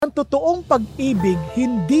ang totoong pag-ibig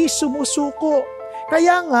hindi sumusuko.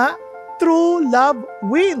 Kaya nga, true love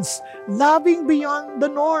wins. Loving beyond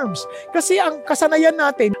the norms. Kasi ang kasanayan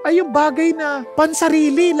natin ay yung bagay na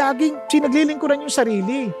pansarili, laging sinaglilingkuran yung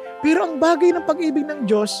sarili. Pero ang bagay ng pag-ibig ng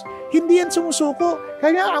Diyos, hindi yan sumusuko.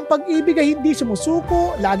 Kaya ang pag-ibig ay hindi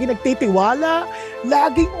sumusuko, laging nagtitiwala,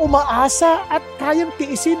 laging umaasa at kayang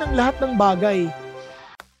tiisin ang lahat ng bagay.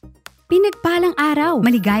 Pinagpalang araw,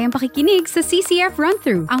 maligayang pakikinig sa CCF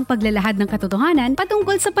Run-Through, ang paglalahad ng katotohanan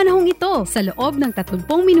patungkol sa panahong ito sa loob ng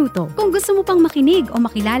 30 minuto. Kung gusto mo pang makinig o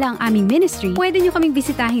makilala ang aming ministry, pwede nyo kaming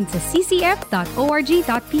bisitahin sa ccf.org.ph.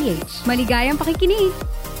 Maligayang pakikinig!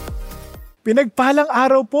 Pinagpalang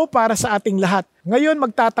araw po para sa ating lahat. Ngayon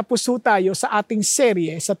magtatapos po tayo sa ating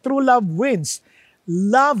serye sa True Love Wins,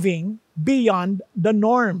 Loving Beyond the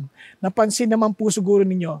Norm. Napansin naman po siguro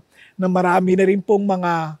ninyo na marami na rin pong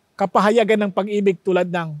mga kapahayagan ng pag-ibig tulad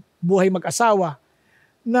ng buhay mag-asawa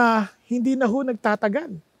na hindi na ho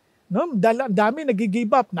nagtatagal. No? Dami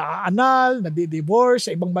nag-give up, naaanal, nadi-divorce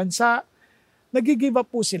sa ibang bansa, nag-give up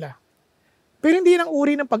po sila. Pero hindi ng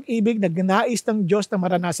uri ng pag-ibig na ginais ng Diyos na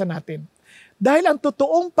maranasan natin. Dahil ang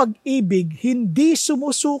totoong pag-ibig hindi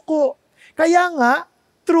sumusuko. Kaya nga,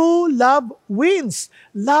 true love wins.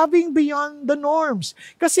 Loving beyond the norms.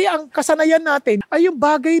 Kasi ang kasanayan natin ay yung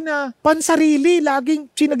bagay na pansarili, laging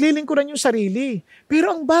sinaglilingkuran yung sarili.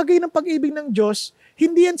 Pero ang bagay ng pag-ibig ng Diyos,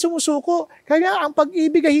 hindi yan sumusuko. Kaya ang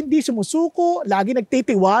pag-ibig ay hindi sumusuko, laging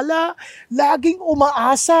nagtitiwala, laging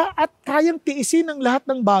umaasa at kayang tiisin ang lahat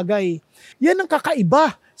ng bagay. Yan ang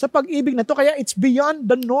kakaiba sa pag-ibig na to. Kaya it's beyond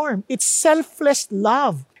the norm. It's selfless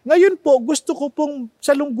love. Ngayon po, gusto ko pong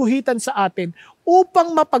salungguhitan sa atin upang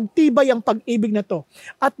mapagtibay ang pag-ibig na to.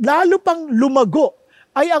 At lalo pang lumago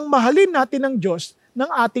ay ang mahalin natin ng Diyos ng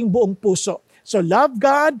ating buong puso. So love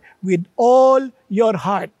God with all your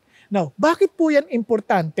heart. Now, bakit po yan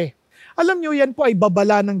importante? Alam nyo, yan po ay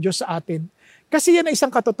babala ng Diyos sa atin. Kasi yan ay isang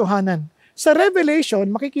katotohanan. Sa Revelation,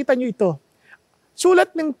 makikita nyo ito. Sulat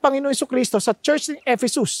ng Panginoon Jesucristo sa Church ng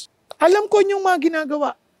Ephesus. Alam ko inyong mga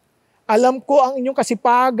ginagawa. Alam ko ang inyong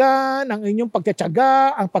kasipagan, ang inyong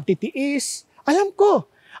pagtitiyaga, ang pagtitiis. Alam ko.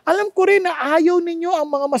 Alam ko rin na ayaw ninyo ang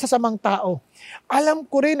mga masasamang tao. Alam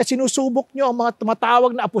ko rin na sinusubok nyo ang mga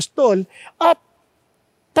tumatawag na apostol at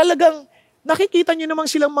talagang nakikita nyo namang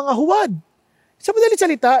silang mga huwad. Sa madaling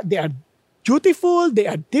salita, they are dutiful, they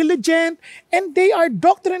are diligent, and they are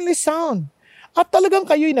doctrinally sound. At talagang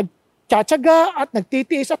kayo'y nagtsatsaga at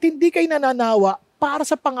nagtitiis at hindi kayo nananawa para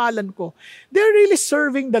sa pangalan ko. They're really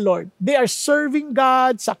serving the Lord. They are serving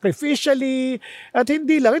God sacrificially at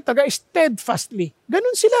hindi lang, steadfastly.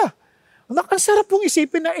 Ganun sila. Ang sarap pong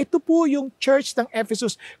isipin na ito po yung church ng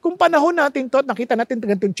Ephesus. Kung panahon natin to at nakita natin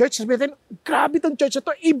ganitong church, sabi natin, grabe tong church na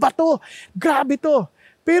to, iba to, grabe to.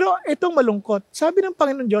 Pero itong malungkot, sabi ng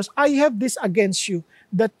Panginoon Diyos, I have this against you,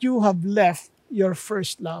 that you have left your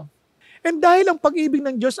first love. And dahil ang pag-ibig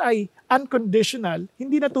ng Diyos ay unconditional,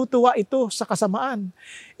 hindi natutuwa ito sa kasamaan.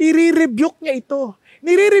 I-rebuke niya ito.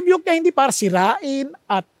 Nire-rebuke niya hindi para sirain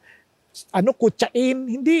at kutsain.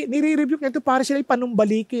 Hindi, nire-rebuke niya ito para sila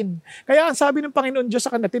panumbalikin. Kaya ang sabi ng Panginoon Diyos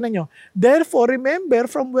sa kanila, tinan nyo, therefore remember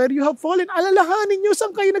from where you have fallen. Alalahanin nyo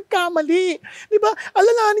saan kayo nagkamali. Di ba?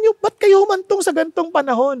 Alalahanin nyo, ba't kayo humantong sa gantong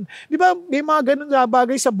panahon? Di ba? May mga ganun na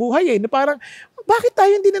bagay sa buhay na parang, bakit tayo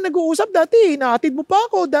hindi na nag-uusap dati? Naatid mo pa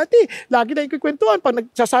ako dati. Lagi na ikikwentuhan. Pag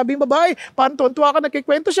nagsasabing babae, parang tuwan-tuwa ka,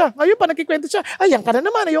 nagkikwento siya. Ngayon, pag nagkikwento siya, ayan ka na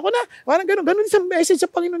naman, ayoko na. Parang ganun. Ganun sa message sa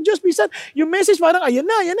Panginoon Diyos. Bisan, yung message parang, ayan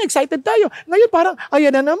na, excited tayo. Ngayon, parang, ayan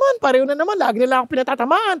na naman, pareho na naman, lagi na lang ako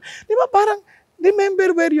pinatatamaan. Di ba? Parang,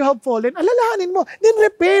 remember where you have fallen. Alalahanin mo. Then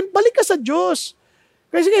repent. Balik ka sa Diyos.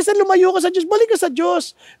 Kasi kaysa lumayo ka sa Diyos, balik ka sa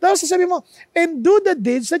Diyos. Tapos sasabi mo, and do the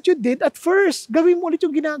deeds that you did at first. Gawin mo ulit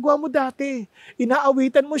yung ginagawa mo dati.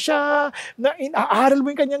 Inaawitan mo siya, inaaral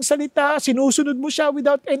mo yung kanyang salita, sinusunod mo siya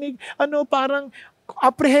without any, parang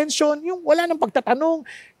apprehension, yung wala nang pagtatanong.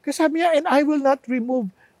 Kasi sabi niya, and I will not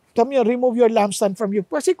remove your lampstand from you.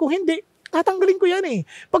 Kasi kung hindi, tatanggalin ko yan eh.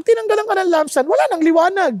 Pag tinanggalan ka ng lampstand, wala nang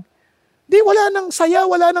liwanag. Wala nang saya,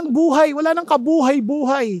 wala nang buhay, wala nang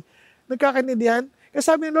kabuhay-buhay. Nagkakaintindihan? Kasi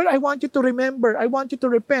sabi ng Lord, I want you to remember, I want you to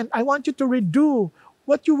repent, I want you to redo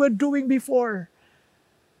what you were doing before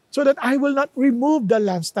so that I will not remove the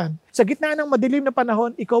lampstand. Sa gitna ng madilim na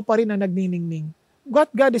panahon, ikaw pa rin ang nagniningning. What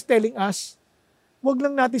God is telling us, wag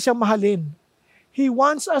lang natin siyang mahalin. He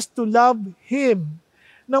wants us to love Him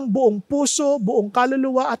ng buong puso, buong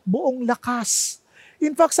kaluluwa, at buong lakas.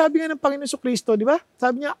 In fact, sabi nga ng Panginoon Jesucristo, di ba?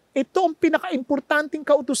 Sabi niya, ito ang pinaka-importanting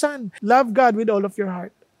kautusan. Love God with all of your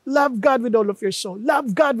heart. Love God with all of your soul.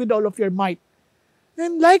 Love God with all of your might.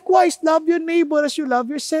 And likewise, love your neighbor as you love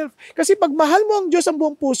yourself. Kasi pag mahal mo ang Diyos ang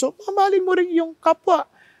buong puso, mamahalin mo rin yung kapwa.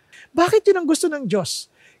 Bakit yun ang gusto ng Diyos?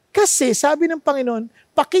 Kasi sabi ng Panginoon,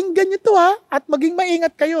 pakinggan niyo to at maging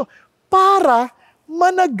maingat kayo para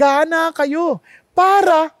managana kayo,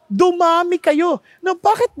 para dumami kayo. No,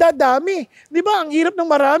 bakit dadami? Di ba, ang hirap ng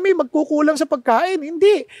marami, magkukulang sa pagkain.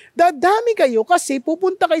 Hindi. Dadami kayo kasi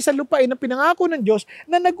pupunta kayo sa lupain na pinangako ng Diyos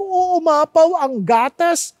na nag-uumapaw ang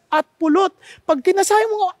gatas at pulot. Pag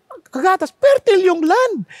kinasayang mo kagatas, fertile yung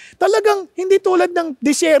land. Talagang hindi tulad ng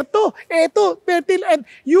disyerto. Eto, fertile and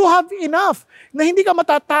you have enough. Na hindi ka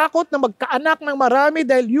matatakot na magkaanak ng marami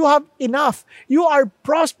dahil you have enough. You are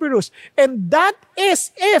prosperous. And that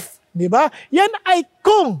is if, di ba? Yan ay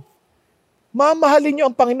kung mamahalin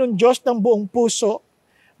niyo ang Panginoon Diyos ng buong puso,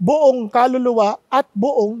 buong kaluluwa, at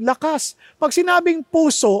buong lakas. Pag sinabing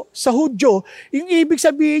puso sa Hudyo, yung ibig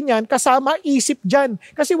sabihin niyan, kasama isip dyan.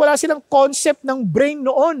 Kasi wala silang concept ng brain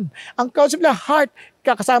noon. Ang concept ng heart,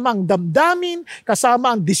 kasama ang damdamin,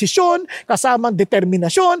 kasama ang desisyon, kasama ang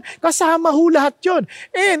determinasyon, kasama ho lahat yun.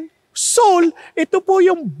 And soul, ito po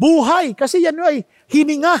yung buhay. Kasi yan ay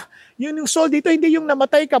hininga. Yun yung soul dito, hindi yung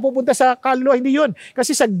namatay ka, pupunta sa kaluluwa, hindi yun.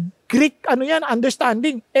 Kasi sa Greek,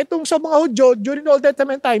 understanding. Etong sa mga Hudyo, during the Old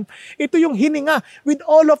Testament time, ito yung hininga with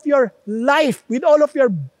all of your life, with all of your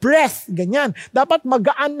breath, ganyan. Dapat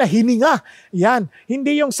magaan na hininga. Yan.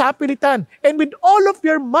 Hindi yung sapilitan. And with all of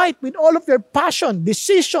your might, with all of your passion,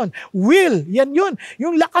 decision, will, yan yun.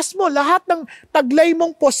 Yung lakas mo, lahat ng taglay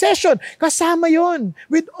mong possession, kasama yun.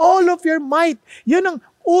 With all of your might. Yun ang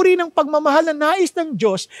uri ng pagmamahal na nais ng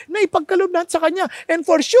Diyos na ipagkaloob natin sa Kanya. And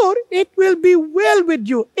for sure, it will be well with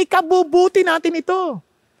you. Ikabubuti natin ito.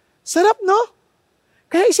 Sarap, no?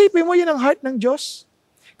 Kaya isipin mo yun ang heart ng Diyos.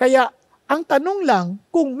 Kaya, ang tanong lang,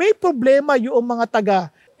 kung may problema yung mga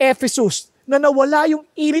taga-Ephesus na nawala yung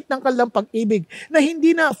init ng kanilang pag-ibig, na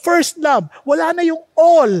hindi na first love, wala na yung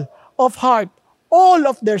all of heart, all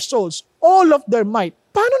of their souls, all of their might,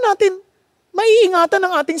 paano natin maiingatan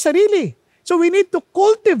ang ating sarili? So we need to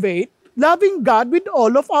cultivate loving God with all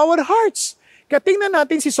of our hearts. Kaya tingnan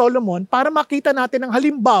natin si Solomon para makita natin ang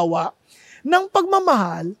halimbawa ng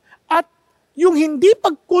pagmamahal at yung hindi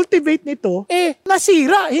pag-cultivate nito,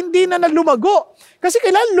 nasira, hindi na lumago. Kasi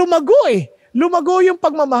kailangan lumago Lumago yung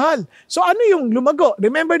pagmamahal. So ano yung lumago?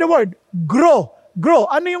 Remember the word, grow. Grow.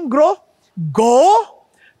 Ano yung grow? Go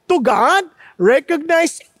to God,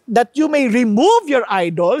 recognize that you may remove your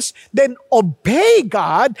idols, then obey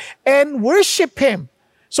God and worship Him.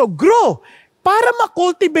 So grow. Para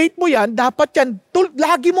ma-cultivate mo yan, dapat yan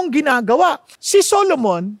lagi mong ginagawa. Si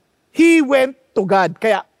Solomon, he went to God.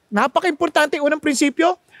 Kaya napaka-importante unang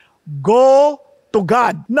prinsipyo, go to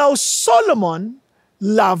God. Now Solomon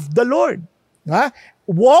loved the Lord.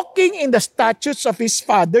 Walking in the statutes of his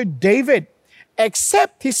father David,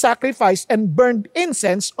 except he sacrificed and burned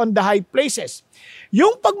incense on the high places.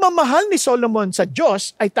 Yung pagmamahal ni Solomon sa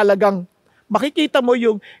Diyos ay talagang makikita mo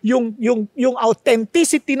yung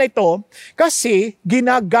authenticity na ito kasi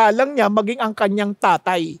ginagalang niya maging ang kanyang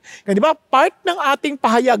tatay. Kaya di ba, part ng ating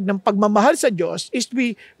pahayag ng pagmamahal sa Diyos is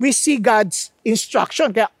we see God's instruction.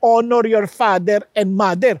 Kaya honor your father and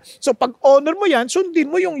mother. So pag honor mo yan, sundin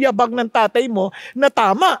mo yung yabang ng tatay mo na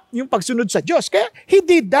tama yung pagsunod sa Diyos. Kaya he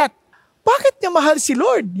did that. Bakit niya mahal si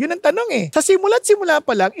Lord? Yun ang tanong Sa simula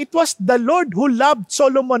pa lang, it was the Lord who loved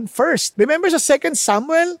Solomon first. Remember sa 2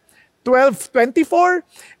 Samuel 12:24?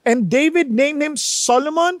 And David named him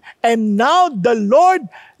Solomon, and now the Lord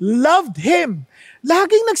loved him.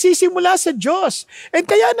 Laging nagsisimula sa Diyos. And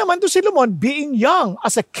kaya naman to Solomon, being young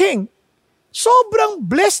as a king, sobrang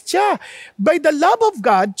blessed siya. By the love of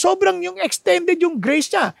God, sobrang yung extended yung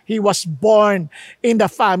grace niya. He was born in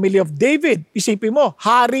the family of David. Isipin mo,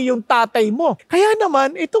 hari yung tatay mo. Kaya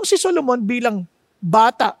naman, itong si Solomon bilang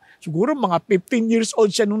bata, siguro mga 15 years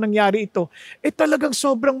old siya nung nangyari ito, talagang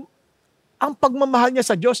sobrang ang pagmamahal niya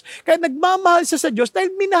sa Diyos. Kaya nagmamahal siya sa Diyos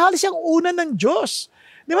dahil minahal siyang una ng Diyos.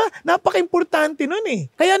 Di ba? Napaka-importante nun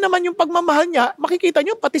Kaya naman yung pagmamahal niya, makikita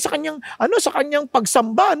niyo pati sa kanyang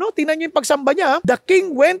pagsamba, Tingnan niyo yung pagsamba niya. The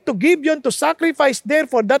king went to Gibeon to sacrifice there,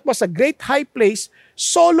 for that was a great high place.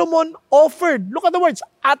 Solomon offered, look at the words,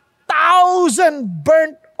 1,000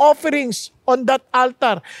 burnt offerings on that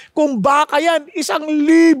altar. Kung baka yan,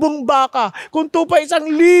 1,000 baka. Kung tupa, 1,000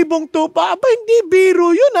 tupa. Hindi biro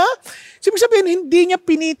yun Ibig sabihin, hindi niya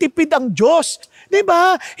pinitipid ang Diyos.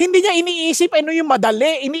 Diba? Hindi niya iniisip ano yung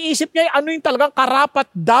madali. Iniisip niya ano yung talagang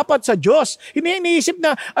karapat-dapat sa Diyos. Hindi iniisip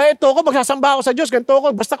na, ito ako, magsasamba ako sa Diyos, ganito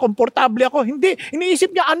ako, basta komportable ako. Hindi.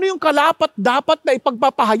 Iniisip niya ano yung karapat-dapat na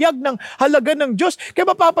ipagpapahayag ng halaga ng Diyos. Kaya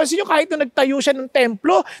mapapansin niyo, kahit na nagtayo siya ng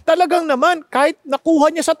templo, talagang naman, kahit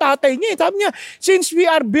nakuha niya sa tatay niya, Sabi niya, since we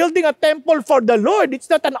are building a temple for the Lord, it's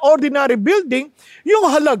not an ordinary building, yung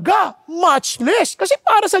halaga, much less. Kasi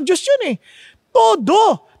para sa Diyos yun eh.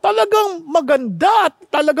 Todo. Talagang maganda at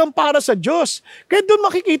talagang para sa Diyos. Kaya doon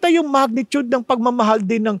makikita yung magnitude ng pagmamahal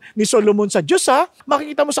din ni Solomon sa Diyos.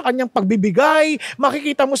 Makikita mo sa kanyang pagbibigay,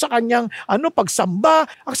 makikita mo sa kanyang pagsamba.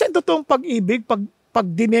 Kasi ang totoong pag-ibig, pag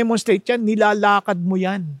dinemonstrate yan, nilalakad mo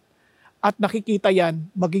yan. At nakikita yan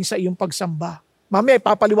maging sa iyong pagsamba. Mamaya,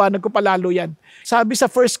 papaliwanag ko palalo yan. Sabi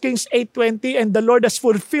sa 1 Kings 8:20, and the Lord has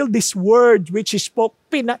fulfilled this word which He spoke.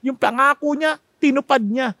 Yung pangako niya, tinupad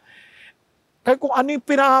niya. Kaya kung ano yung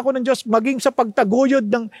pinangako ng Diyos, maging sa pagtaguyod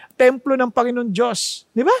ng templo ng Panginoon Diyos.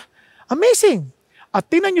 Di ba? Amazing. At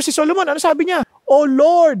tingnan niyo si Solomon, ano sabi niya? O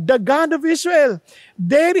Lord, the God of Israel,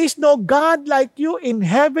 there is no God like you in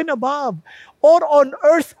heaven above or on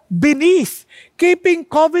earth beneath, keeping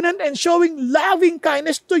covenant and showing loving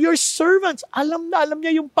kindness to your servants. Alam na alam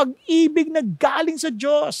niya yung pag-ibig na galing sa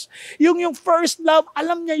Diyos. Yung first love,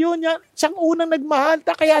 alam niya yun. Siyang unang nagmahal,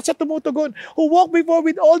 kaya siya tumutugon. Who walk before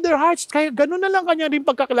with all their hearts. Kaya ganun na lang kanya rin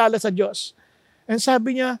pagkakilala sa Diyos. And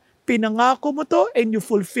sabi niya, pinangako mo to and you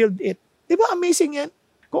fulfilled it. Di ba amazing yan?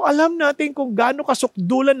 Kung alam natin kung gaano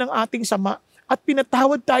kasukdulan ng ating sama at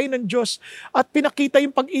pinatawad tayo ng Diyos at pinakita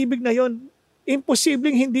yung pag-ibig na yon,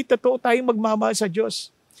 imposibleng hindi totoo tayong magmamahal sa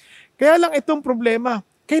Diyos. Kaya lang itong problema,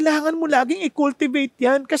 kailangan mo laging i-cultivate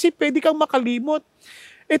yan kasi pwede kang makalimot.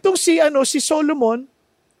 Itong si Solomon,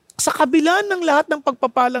 sa kabila ng lahat ng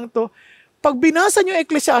pagpapalang to, pag binasa niyo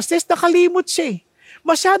Ecclesiastes, nakalimot siya.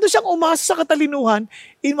 Masyado siyang umasa sa katalinuhan,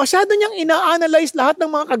 masyado niyang ina-analyze lahat ng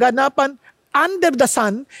mga kaganapan under the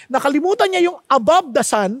sun, nakalimutan niya yung above the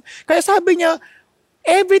sun, kaya sabi niya,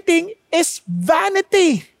 everything is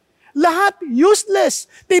vanity. Lahat useless.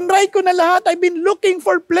 Tinry ko na lahat. I've been looking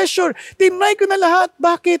for pleasure. Tinry ko na lahat.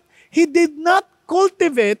 Bakit? He did not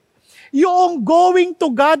cultivate yung going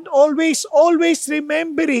to God always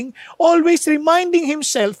remembering, always reminding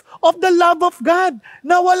himself of the love of God.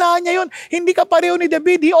 Nawala niya yun. Hindi ka pareho ni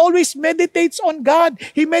David. He always meditates on God.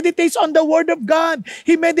 He meditates on the Word of God.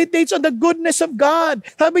 He meditates on the goodness of God.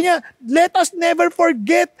 Sabi niya, let us never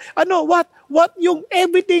forget, what yung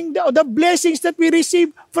everything, the blessings that we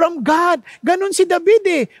receive from God. Ganun si David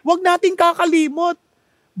eh. Huwag nating kakalimot.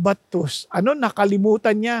 But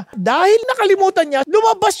nakalimutan niya. Dahil nakalimutan niya,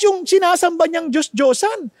 lumabas yung sinasamba niyang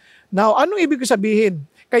Diyos-Diyosan. Now, anong ibig sabihin?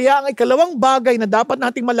 Kaya ang ikalawang bagay na dapat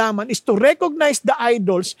nating malaman is to recognize the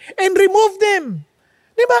idols and remove them.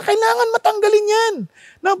 Diba? Kailangan matanggalin yan.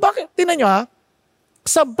 Now, bakit? Tingnan nyo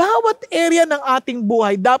sa bawat area ng ating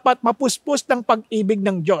buhay, dapat mapuspos ng pag-ibig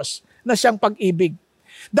ng Diyos na siyang pag-ibig.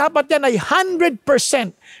 Dapat yan ay 100%.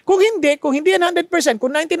 Kung hindi yan 100%,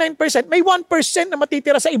 kung 99%, may 1% na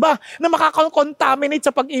matitira sa iba na makakakontaminate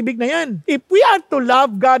sa pag-ibig na yan. If we are to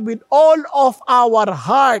love God with all of our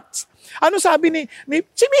hearts, ano sabi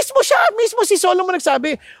mismo si Solomon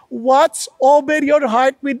nagsabi, watch over your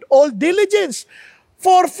heart with all diligence,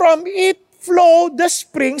 for from it flow the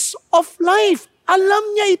springs of life. Alam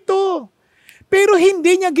niya ito, pero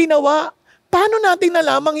hindi niya ginawa. Paano natin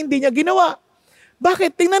nalamang hindi niya ginawa?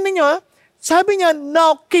 Bakit? Tingnan ninyo sabi niya,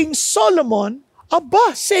 now King Solomon,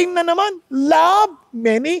 same na naman, loved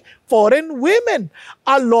many foreign women,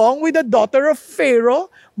 along with the daughter of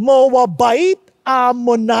Pharaoh, Moabite,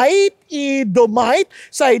 Ammonite, Edomite,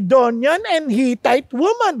 Sidonian, and Hittite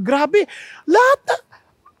woman. Grabe. Lahat,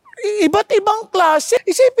 iba't ibang klase.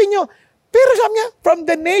 Isipin nyo, pero sabi niya, from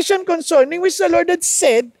the nation concerning which the Lord had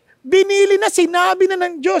said, sinabi na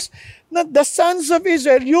ng Diyos, na the sons of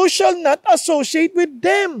Israel, you shall not associate with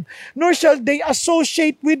them, nor shall they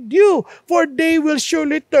associate with you, for they will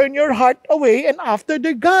surely turn your heart away and after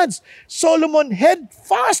their gods. Solomon held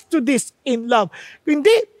fast to this in love.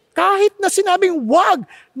 Hindi, kahit na sinabing wag,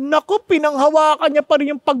 pinanghawakan niya pa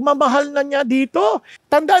rin yung pagmamahal na niya dito.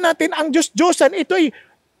 Tandaan natin, ang Diyos-Diyosan, ito ay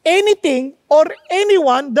anything or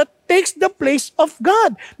anyone that takes the place of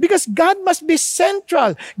God. Because God must be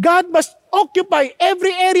central. God must occupy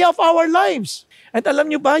every area of our lives. At alam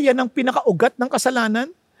niyo ba, yan ang pinakaugat ng kasalanan?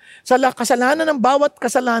 Sa kasalanan ng bawat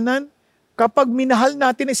kasalanan, kapag minahal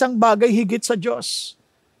natin isang bagay higit sa Diyos,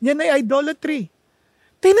 yan ay idolatry.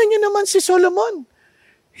 Tingnan niyo naman si Solomon.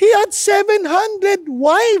 He had 700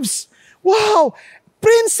 wives. Wow!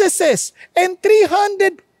 Princesses and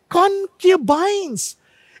 300 concubines.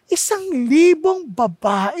 1,000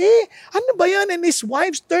 babae. Ano ba yan? And his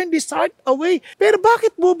wives turned his heart away. Pero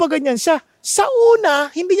bakit mo ba ganyan siya? Sa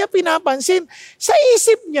una, hindi niya pinapansin. Sa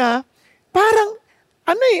isip niya, parang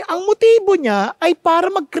ang motibo niya ay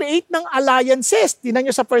para mag-create ng alliances. Tingnan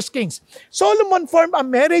niyo sa 1 Kings. Solomon formed a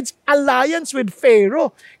marriage alliance with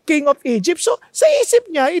Pharaoh, king of Egypt. So, sa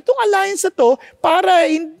isip niya, itong alliance na to para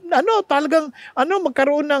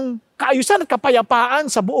magkaroon ng kaayusan at kapayapaan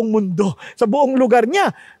sa buong mundo, sa buong lugar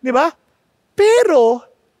niya, di ba? Pero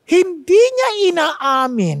hindi niya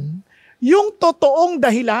inaamin yung totoong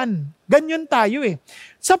dahilan. Ganyan tayo eh.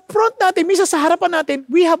 Sa front natin, minsan sa harapan natin,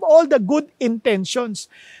 we have all the good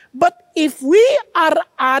intentions. But if we are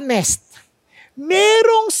honest,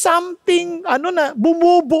 merong something na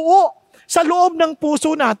bumubuo sa loob ng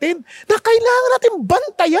puso natin na kailangan natin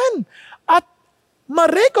bantayan at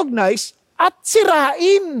ma-recognize at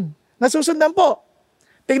sirain. Nasusundan po.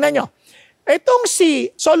 Tingnan nyo. Itong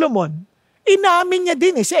si Solomon, inamin niya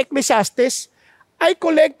din si Ecclesiastes, I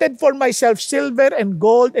collected for myself silver and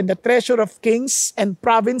gold and the treasure of kings and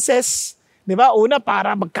provinces. Di ba? Una,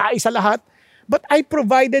 para magkaisa lahat. But I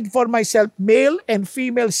provided for myself male and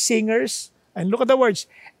female singers. And look at the words.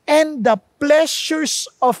 And the pleasures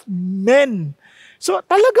of men. So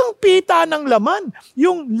talagang pita ng laman.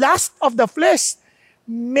 Yung lust of the flesh.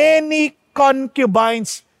 Many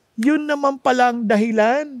concubines. Yun naman palang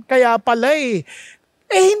dahilan. Kaya pala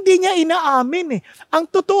hindi niya inaamin Ang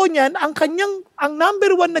totoo niyan, ang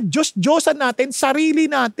number one na Diyos-Diyosan natin,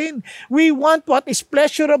 sarili natin. We want what is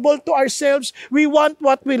pleasurable to ourselves. We want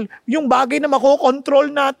yung bagay na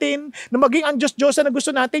makokontrol natin, na maging ang Diyos-Diyosan na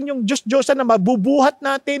gusto natin, yung Diyos-Diyosan na mabubuhat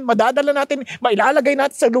natin, madadala natin, mailalagay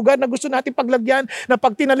natin sa lugar na gusto natin paglagyan, na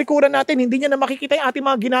pag tinalikuran natin, hindi niya na makikita yung ating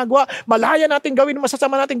mga ginagawa, malaya natin gawin yung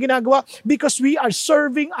masasama natin ginagawa because we are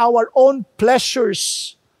serving our own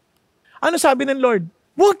pleasures. Ano sabi ng Lord?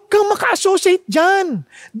 Huwag kang maka-associate dyan.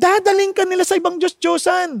 Dadaling ka nila sa ibang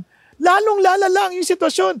Diyos-Diyosan. Lalong lalala yung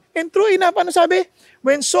sitwasyon. And true enough, ano sabi?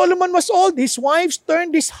 When Solomon was old, his wives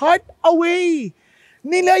turned his heart away.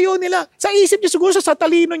 Nilayo nila. Sa isip niya siguro, sa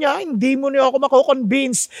talino niya, hindi mo niyo ako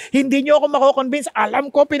mako-convince. Hindi niyo ako mako-convince. Alam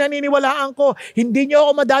ko, pinaniniwalaan ko. Hindi niyo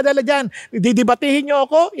ako madadala dyan. Didibatihin niyo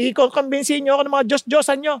ako. I-convincehin niyo ako ng mga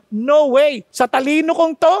Diyos-Diyosan niyo. No way. Sa talino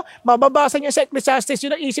kong to, mababasa niya sa Ecclesiastes,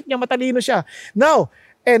 yun ang isip niya, matalino siya. Now,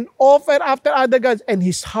 and offer after other gods, and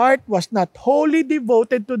his heart was not wholly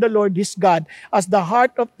devoted to the Lord his God, as the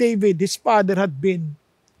heart of David, his father, had been.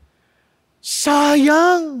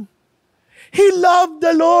 Sayang! He loved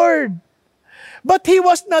the Lord. But he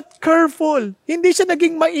was not careful. Hindi siya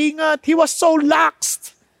naging maingat. He was so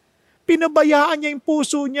lax. Pinabayaan niya yung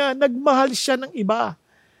puso niya. Nagmahal siya ng iba.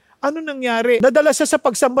 Ano nangyari? Nadala siya sa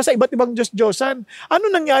pagsamba sa iba't ibang Diyos-Diyosan.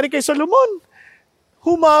 Ano nangyari kay Solomon?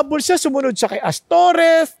 Humabol siya, sumunod siya kay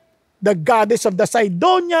Astoreth, the goddess of the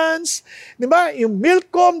Sidonians, di ba? Yung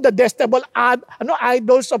Milcom, the detestable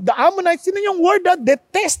idols of the Ammonites. Sino yung word na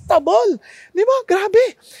detestable? Di ba?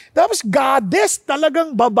 Grabe. Tapos goddess,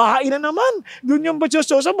 talagang babae na naman. Doon yung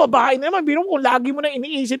Diyos-Diyosan, babae na naman. Biro kung lagi mo na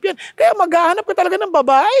iniisip yan. Kaya maghahanap ka talaga ng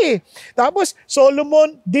babae. Tapos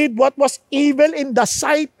Solomon did what was evil in the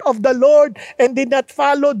sight of the Lord and did not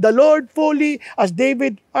follow the Lord fully as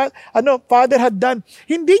David, father had done.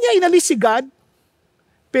 Hindi niya inalis si God,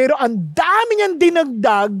 pero ang dami niyang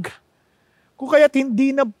dinagdag, kung kaya't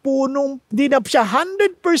hindi na siya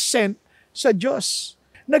 100% sa Diyos.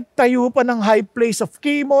 Nagtayo pa ng high place of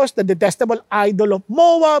Chemos, the detestable idol of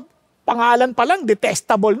Moab. Pangalan pa lang,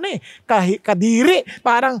 detestable na Kadiri,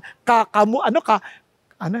 parang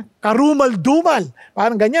karumal-dumal.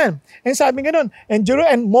 Parang ganyan. And sabi nga nun,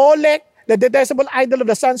 and Molech, the detestable idol of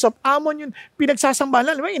the sons of Ammon, yun,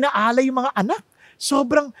 pinagsasambahan lang. Inaalay yung mga anak.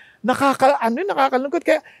 Sobrang nakakalungkot.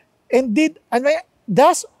 Kaya,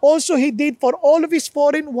 thus also he did for all of his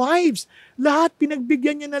foreign wives. Lahat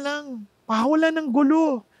pinagbigyan niya na lang. Pawala ng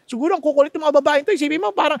gulo. Siguro ang kukulit ng mga babae ito, isipin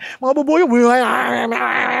mo, parang mga bubuyo,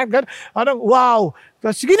 parang wow.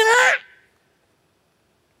 Sige na nga!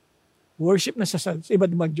 Worship na sa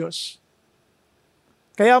iba't ibang Diyos.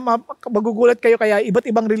 Kaya magugulat kayo, kaya iba't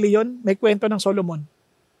ibang reliyon, may kwento ng Solomon.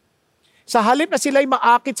 Sa halip na sila'y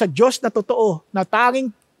maakit sa Diyos na totoo, na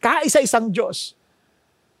tanging kaisa-isang Diyos,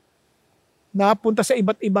 napunta sa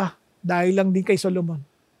iba't iba dahil lang din kay Solomon.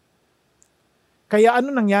 Kaya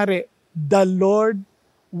ano nangyari? The Lord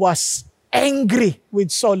was angry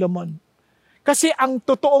with Solomon. Kasi ang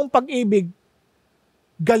totoong pag-ibig,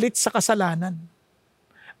 galit sa kasalanan.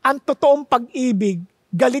 Ang totoong pag-ibig,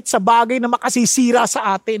 galit sa bagay na makasisira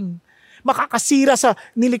sa atin. Makakasira sa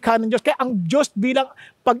nilikha ng Diyos. Kaya ang Diyos bilang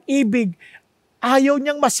pag-ibig, ayaw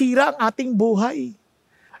niyang masira ang ating buhay.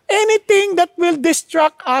 Anything that will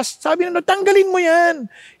distract us, sabi na, tanggalin mo yan.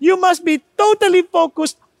 You must be totally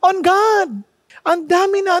focused on God. Ang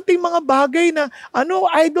dami nating mga bagay na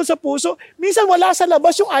idol sa puso. Minsan wala sa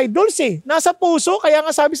labas yung idols eh. Nasa puso, kaya nga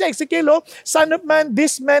sabi sa Ezekiel, Son of man,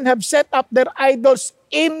 these men have set up their idols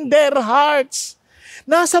in their hearts.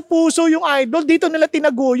 Nasa puso yung idol, dito nila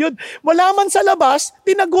tinaguyod. Wala man sa labas,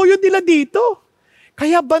 tinaguyod nila dito.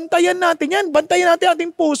 Kaya bantayan natin yan. Bantayan natin ating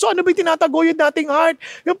puso. Ano ba yung tinataguyod nating heart?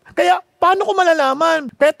 Kaya paano ko malalaman?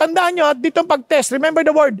 Kaya tandaan nyo, dito ang pag-test. Remember the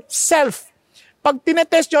word, self. Pag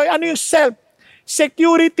tinetest nyo, ano yung self?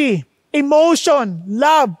 Security, emotion,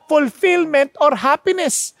 love, fulfillment, or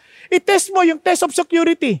happiness. I-test mo yung test of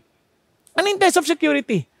security. Ano yung test of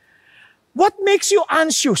security? What makes you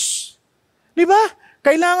anxious? Di ba?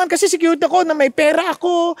 Kailangan kasi secured ako na may pera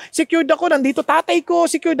ako, secured ako nandito tatay ko,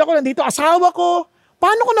 secured ako nandito asawa ko.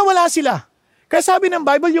 Paano kung nawala sila? Kaya sabi ng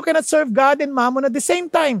Bible, you cannot serve God and mammon at the same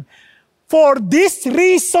time. For this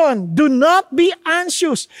reason, do not be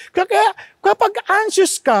anxious. Kaya kapag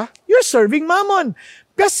anxious ka, you're serving mammon.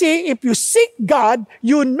 Kasi if you seek God,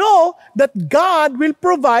 you know that God will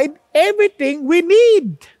provide everything we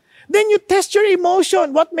need. Then you test your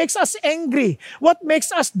emotion. What makes us angry? What makes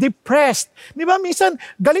us depressed? Di ba, minsan,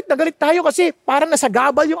 galit na galit tayo kasi parang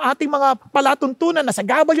nasagabal yung ating mga palatuntunan,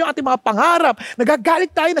 nasagabal yung ating mga pangarap,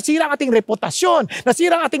 nagagalit tayo, nasira ang ating reputasyon,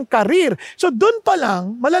 nasira ang ating karir. So doon pa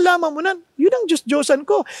lang, malalaman mo na, yun ang Diyos-Diyosan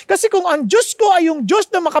ko. Kasi kung ang Diyos ko ay yung Diyos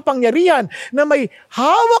na makapangyarihan, na may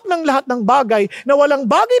hawak ng lahat ng bagay, na walang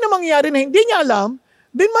bagay na mangyayari na hindi niya alam,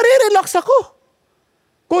 then marirelax ako.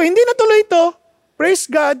 Kung hindi natuloy ito, praise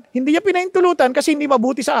God, hindi niya pinahintulutan kasi hindi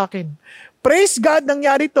mabuti sa akin. Praise God,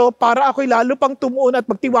 nangyari to para ako'y lalo pang tumuon at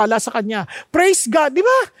magtiwala sa Kanya. Praise God, di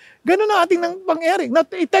ba? Ganun ang ating pangyari.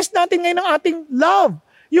 I-test natin ngayon ang ating love.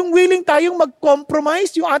 Yung willing tayong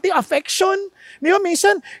mag-compromise, yung ating affection. Di ba,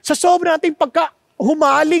 minsan, sa sobrang nating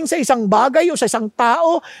humaling sa isang bagay o sa isang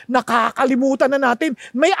tao, nakakalimutan na natin,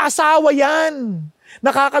 may asawa yan.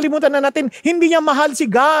 Nakakalimutan na natin, hindi niya mahal si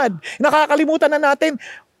God. Nakakalimutan na natin,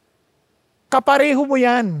 kapareho mo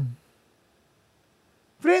yan.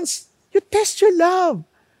 Friends, you test your love.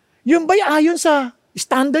 Yun ba'y ayon sa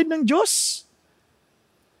standard ng Diyos?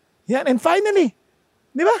 Yan. And finally,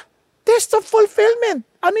 di ba? Test of fulfillment.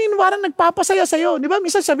 Ano yung warang nagpapasaya sa'yo? Di ba?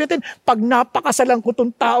 Minsan sabi natin, pag napakasalan ko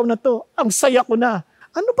tong tao na to, ang saya ko na.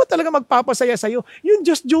 Ano ba talaga magpapasaya sa'yo? Yung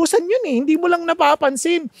Diyos-Diyosan yun eh. Hindi mo lang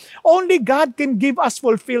napapansin. Only God can give us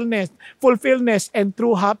fulfillment and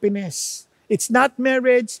true happiness. It's not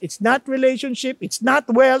marriage, it's not relationship, it's not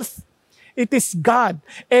wealth. It is God.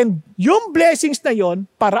 And yung blessings na yon,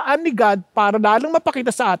 paraan ni God para lalong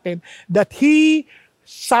mapakita sa atin that He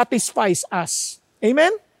satisfies us.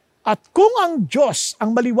 Amen? At kung ang Diyos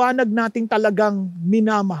ang maliwanag nating talagang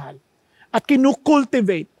minamahal at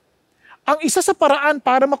kinukultivate, ang isa sa paraan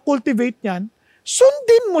para makultivate niyan,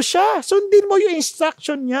 sundin mo siya. Sundin mo yung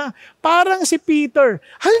instruction niya. Parang si Peter.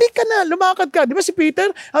 Halika na, lumakad ka. Di ba si Peter?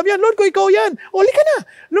 Sabi niya, Lord ko, ikaw yan. O, halika na,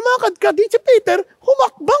 lumakad ka. Di si Peter,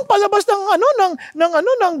 humakbang palabas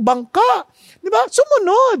ng bangka. Di ba?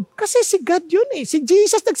 Sumunod. Kasi si God yun eh. Si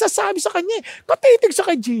Jesus nagsasabi sa kanya. Katitig sa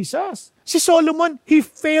kay Jesus. Si Solomon, he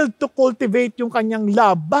failed to cultivate yung kanyang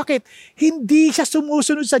love. Bakit? Hindi siya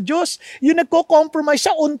sumusunod sa Diyos. Yung nagko-compromise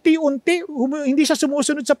siya, unti-unti, hindi siya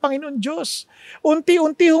sumusunod sa Panginoon Diyos.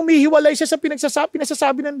 Unti-unti humihiwalay siya sa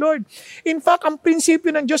pinasasabi ng Lord. In fact, ang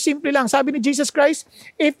prinsipyo ng Diyos, simple lang. Sabi ni Jesus Christ,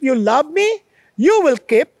 if you love me, you will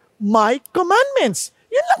keep my commandments.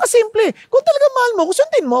 Yun lang kasimple. Kung talaga mahal mo,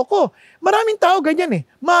 sundin mo ako. Maraming tao ganyan eh.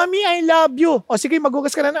 Mommy, I love you. O sige,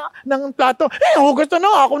 maghugas ka na ng plato. Hugas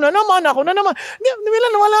na ako na naman.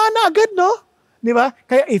 Wala na agad, no? Di ba?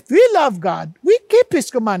 Kaya if we love God, we keep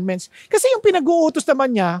His commandments. Kasi yung pinag-uutos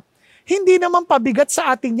naman niya, hindi naman pabigat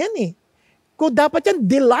sa atin yan eh. Kung dapat yan,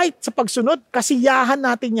 delight sa pagsunod, kasiyahan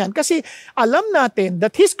natin yan. Kasi alam natin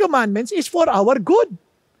that His commandments is for our good.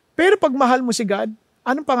 Pero pag mahal mo si God,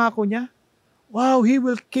 anong pangako niya? Wow, He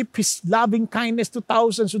will keep His loving kindness to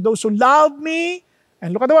thousands, to those who love me,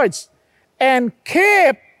 and look at the words, and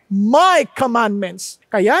keep my commandments.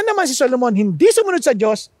 Kaya naman si Solomon hindi sumunod sa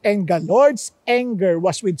Diyos, and the Lord's anger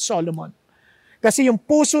was with Solomon. Kasi yung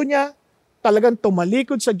puso niya talagang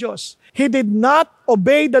tumalikod sa Diyos. He did not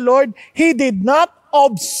obey the Lord. He did not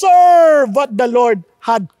observe what the Lord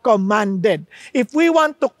had commanded. If we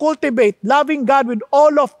want to cultivate loving God with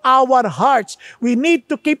all of our hearts, we need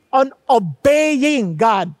to keep on obeying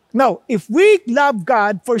God. Now, if we love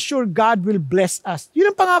God, for sure God will bless us. Yun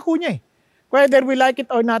ang pangako niya eh. Whether we like it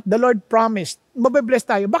or not, the Lord promised, mabibless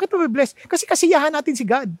tayo. Bakit mabibless? Kasi kasiyahan natin si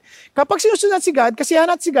God. Kapag sinusunod si God, kasiyahan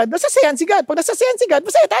natin si God, nasasayan si God. Pag nasasayan si God,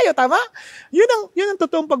 masaya tayo, tama? Yun ang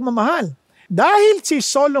totoong pagmamahal. Dahil si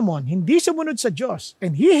Solomon hindi sumunod sa Diyos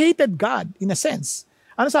and he hated God in a sense.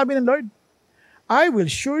 Ano sabi ng Lord? I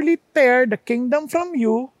will surely tear the kingdom from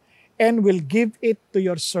you and will give it to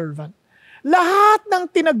your servant. Lahat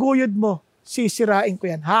ng tinaguyod mo, sisirain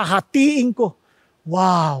ko yan. Hahatiin ko.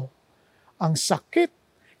 Wow! Ang sakit.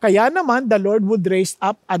 Kaya naman, the Lord would raise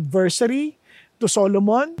up adversary to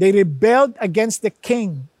Solomon. They rebelled against the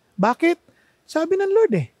king. Bakit? Sabi ng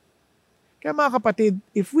Lord Kaya mga kapatid,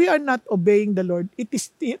 if we are not obeying the Lord, it is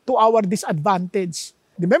to our disadvantage.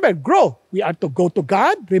 Remember, grow. We are to go to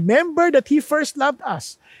God. Remember that He first loved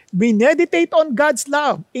us. We meditate on God's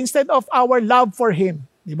love instead of our love for Him.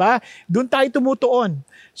 Diba? Doon tayo tumutuon.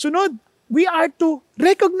 Sunod, we are to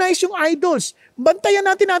recognize yung idols. Bantayan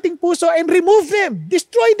natin ating puso and remove them.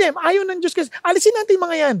 Destroy them. Ayaw ng Diyos kasi alisin natin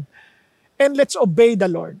mga yan. And let's obey the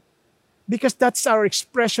Lord. Because that's our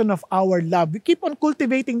expression of our love. We keep on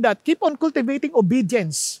cultivating that. Keep on cultivating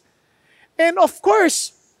obedience. And of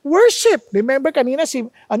course, worship. Remember kanina,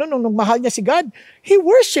 nung mahal niya si God, he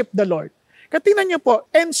worshiped the Lord. Katingnan niyo po,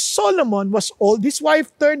 and Solomon was old. His wife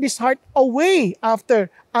turned his heart away after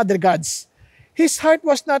other gods. His heart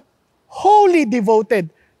was not wholly devoted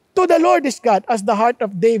to the Lord his God as the heart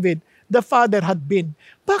of David, the father, had been.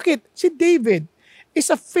 Bakit? Si David is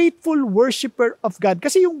a faithful worshiper of God.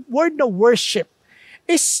 Kasi yung word na worship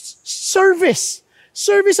is service.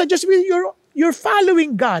 Service sa Diyos. You're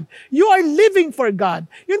following God. You are living for God.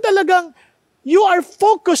 Yung talagang you are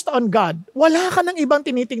focused on God. Wala ka ng ibang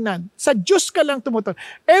tinitingnan. Sa Diyos ka lang tumutulong.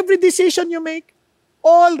 Every decision you make,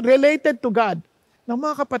 all related to God. Now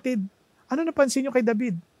mga kapatid, ano napansin nyo kay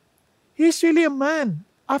David? He's really a man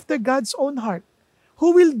after God's own heart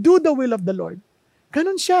who will do the will of the Lord.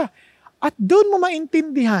 Ganun siya. At doon mo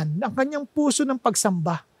maintindihan ang kanyang puso ng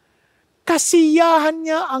pagsamba. Kasiyahan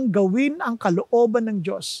niya ang gawin ang kalooban ng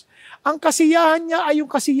Diyos. Ang kasiyahan niya ay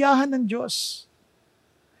yung kasiyahan ng Diyos.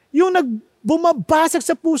 Yung bumabasag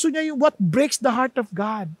sa puso niya yung what breaks the heart of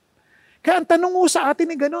God. Kaya ang tanong mo sa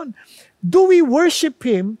atin ay ganun, do we worship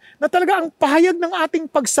Him na talaga ang pahayag ng ating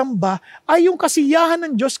pagsamba ay yung kasiyahan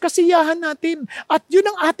ng Diyos, kasiyahan natin. At yun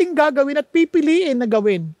ang ating gagawin at pipiliin na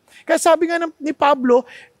gawin. Kaya sabi nga ni Pablo,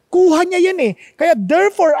 kuha niya yan Kaya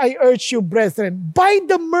therefore I urge you, brethren, by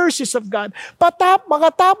the mercies of God,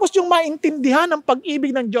 makatapos yung maintindihan ang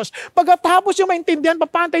pag-ibig ng Diyos, pagkatapos yung maintindihan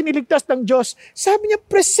paano tayo niligtas ng Diyos, sabi niya,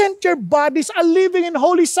 present your bodies a living and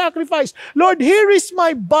holy sacrifice. Lord, here is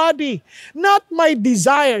my body, not my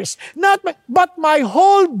desires, but my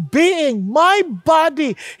whole being, my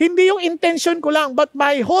body. Hindi yung intention ko lang, but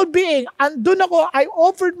my whole being. Andun ako, I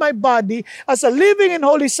offered my body as a living and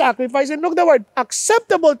holy sacrifice. And look the word,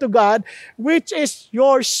 acceptable to God, which is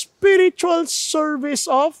your spiritual service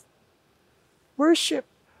of worship.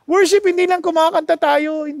 Worship, hindi lang kumakanta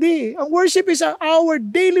tayo. Hindi. Ang worship is our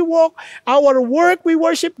daily walk, our work, we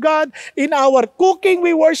worship God. In our cooking,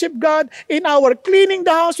 we worship God. In our cleaning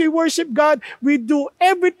the house, we worship God. We do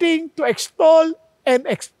everything to extol and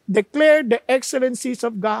declare the excellencies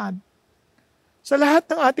of God. Sa lahat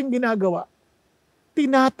ng ating ginagawa,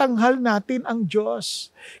 tinatanghal natin ang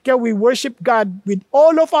Diyos. Kaya we worship God with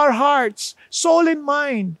all of our hearts, soul and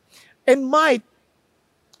mind, and might.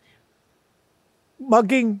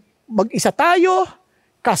 Mag-isa tayo,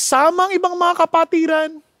 kasamang ibang mga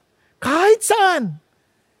kapatiran, kahit saan,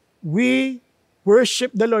 we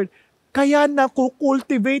worship the Lord. Kaya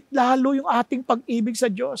nakukultivate lalo yung ating pag-ibig sa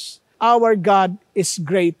Diyos. Our God is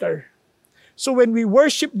greater. So when we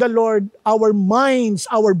worship the Lord, our minds,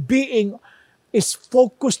 our being, is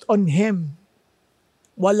focused on Him.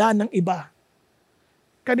 Wala nang iba.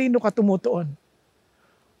 Kanino ka tumutuon?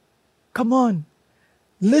 Come on.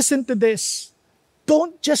 Listen to this.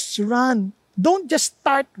 Don't just run. Don't just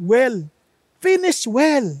start well. Finish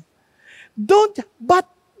well. But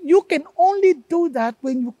you can only do that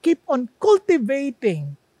when you keep on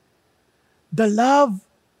cultivating the love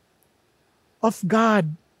of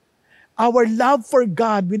God. Our love for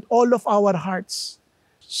God with all of our hearts,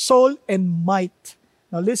 soul, and might.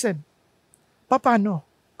 Now listen, paano?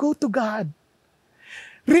 Go to God.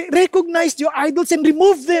 Recognize your idols and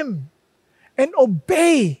remove them. And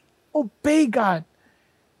obey God.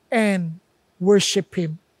 And worship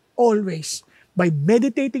Him always. By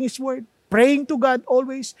meditating His Word, praying to God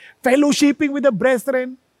always, fellowshipping with the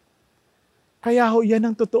brethren. Kaya yan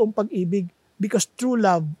ang totoong pag-ibig. Because true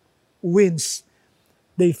love wins.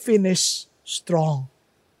 They finish strong.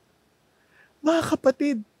 Mga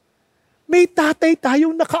kapatid, may tatay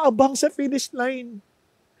tayong nakaabang sa finish line.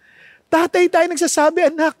 Tatay tayo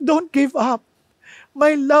nagsasabi, anak, don't give up.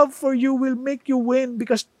 My love for you will make you win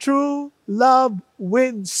because true love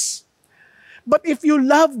wins. But if you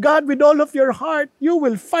love God with all of your heart, you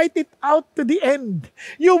will fight it out to the end.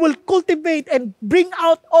 You will cultivate and bring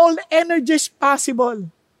out all energies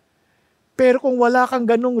possible. Pero kung wala kang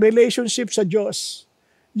ganong relationship sa Diyos,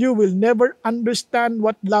 you will never understand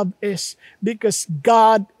what love is because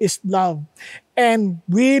God is love. And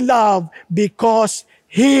we love because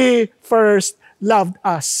He first loved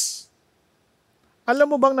us. Alam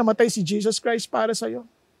mo bang namatay si Jesus Christ para sa'yo?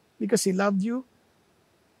 Because He loved you.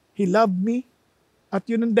 He loved me. At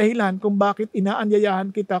yun ang dahilan kung bakit inaanyayahan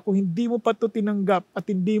kita kung hindi mo pa ito tinanggap at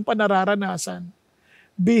hindi mo pa nararanasan.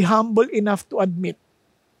 Be humble enough to admit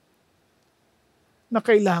na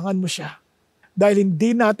kailangan mo siya. Dahil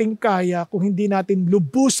hindi natin kaya kung hindi natin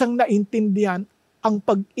lubusang naintindihan ang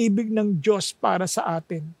pag-ibig ng Diyos para sa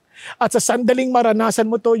atin. At sa sandaling maranasan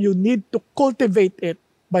mo to, you need to cultivate it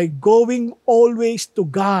by going always to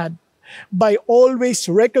God, by always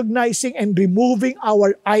recognizing and removing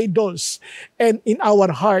our idols and in our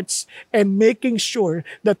hearts and making sure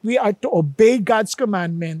that we are to obey God's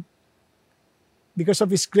commandment because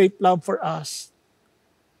of His great love for us.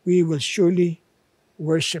 We will surely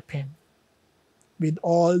worship Him with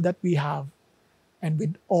all that we have and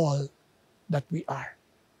with all that we are.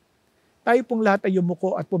 Tayo pong lahat ay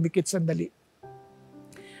yumuko at pumikit sandali.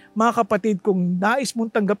 Mga kapatid, kung nais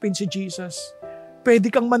mong tanggapin si Jesus, pwede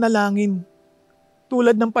kang manalangin.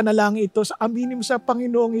 Tulad ng panalangin ito, aminin mo sa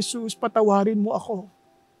Panginoong Hesus, patawarin mo ako.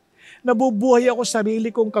 Nabubuhay ako sarili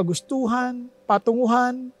kong kagustuhan,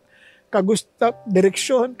 patunguhan,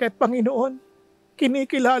 direksyon, kahit Panginoon,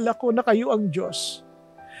 kinikilala ko na kayo ang Diyos.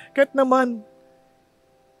 Kahit naman,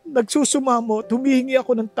 nagsusumamo, humihingi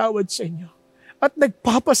ako ng tawad sa inyo. At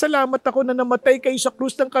nagpapasalamat ako na namatay kayo sa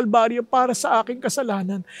krus ng Kalbaryo para sa aking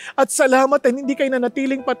kasalanan. At salamat na hindi kayo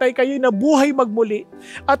nanatiling patay, kayo na buhay magmuli.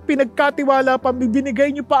 At pinagkatiwala pa, bibinigay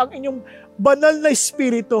niyo pa ang inyong banal na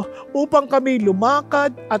espiritu upang kami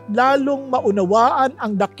lumakad at lalong maunawaan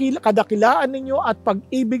ang kadakilaan ninyo at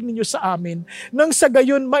pag-ibig ninyo sa amin. Nang sa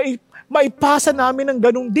gayon, maipasa namin ang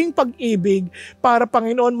ganung ding pag-ibig para,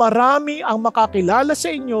 Panginoon, marami ang makakilala sa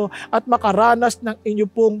inyo at makaranas ng inyo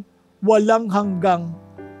pong walang hanggang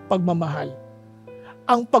pagmamahal.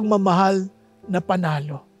 Ang pagmamahal na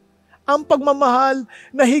panalo. Ang pagmamahal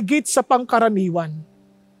na higit sa pangkaraniwan.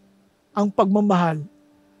 Ang pagmamahal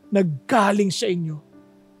na galing sa inyo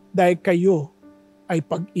dahil kayo ay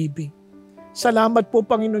pag-ibig. Salamat po,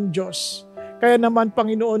 Panginoon Diyos. Kaya naman,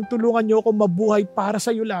 Panginoon, tulungan niyo ako mabuhay para sa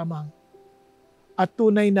iyo lamang. At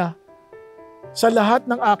tunay na sa lahat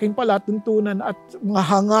ng aking palatuntunan at mga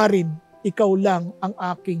hangarin, ikaw lang ang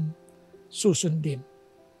aking susundin.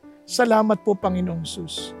 Salamat po, Panginoong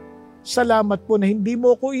Sus. Salamat po na hindi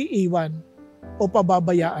mo ko iiwan o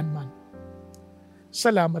pababayaan man.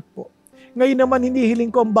 Salamat po. Ngayon naman hinihiling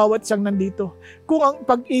ko ang bawat isang nandito. Kung ang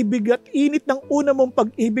pag-ibig at init ng una mong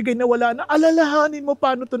pag-ibig ay nawala na, alalahanin mo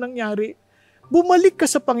paano ito nangyari. Bumalik ka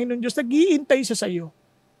sa Panginoon Diyos, nag-iintay siya sa iyo.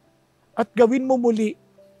 At gawin mo muli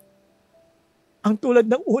ang tulad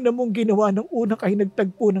ng una mong ginawa ng una kayo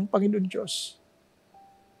nagtagpo ng Panginoon Diyos.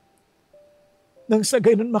 Nang sa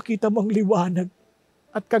gayon makita mo ang liwanag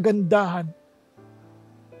at kagandahan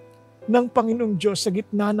ng Panginoong Diyos sa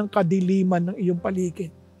gitna ng kadiliman ng iyong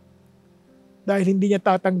paligid. Dahil hindi niya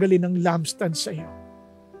tatanggalin ang lampstand sa iyo.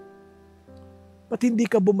 Ba't hindi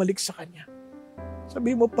ka bumalik sa Kanya?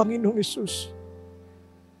 Sabi mo, Panginoong Hesus,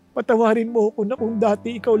 patawarin mo ako na kung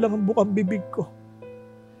dati ikaw lang ang bukang bibig ko.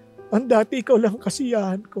 Ang dati ikaw lang ang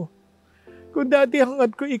kasiyahan ko. Kung dati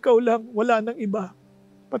hangad ko ikaw lang, wala nang iba.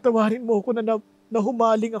 Patawarin mo ako na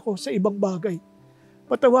humaling ako sa ibang bagay.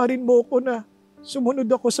 Patawarin mo ako na sumunod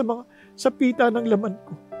ako sa pita ng laman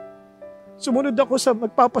ko. Sumunod ako sa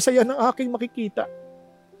magpapasaya ng aking makikita.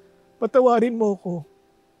 Patawarin mo ako.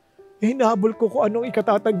 Hinahabol ko kung anong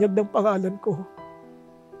ikatatanyag ng pangalan ko.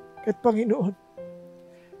 Kahit Panginoon,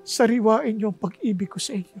 sariwain niyo ang pag-ibig ko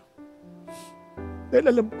sa inyo. Dahil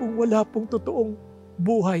alam kong wala pong totoong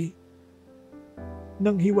buhay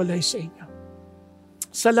nang hiwalay sa inyo.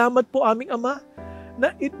 Salamat po, aming Ama, na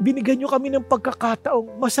binigyan niyo kami ng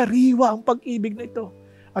pagkakataong masariwa ang pag-ibig na ito.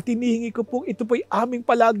 At hinihingi ko po, ito po'y aming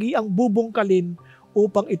palagi ang bubungkalin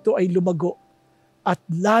upang ito ay lumago at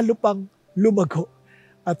lalo pang lumago.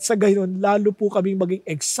 At sa gayon, lalo po kaming maging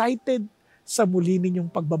excited sa muli ninyong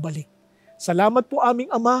pagbabalik. Salamat po, aming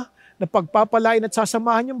Ama, na pagpapalain at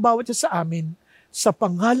sasamahan yung bawat isa sa amin sa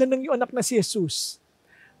pangalan ng iyong anak na si Jesus.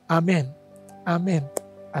 Amen. Amen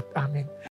at amen.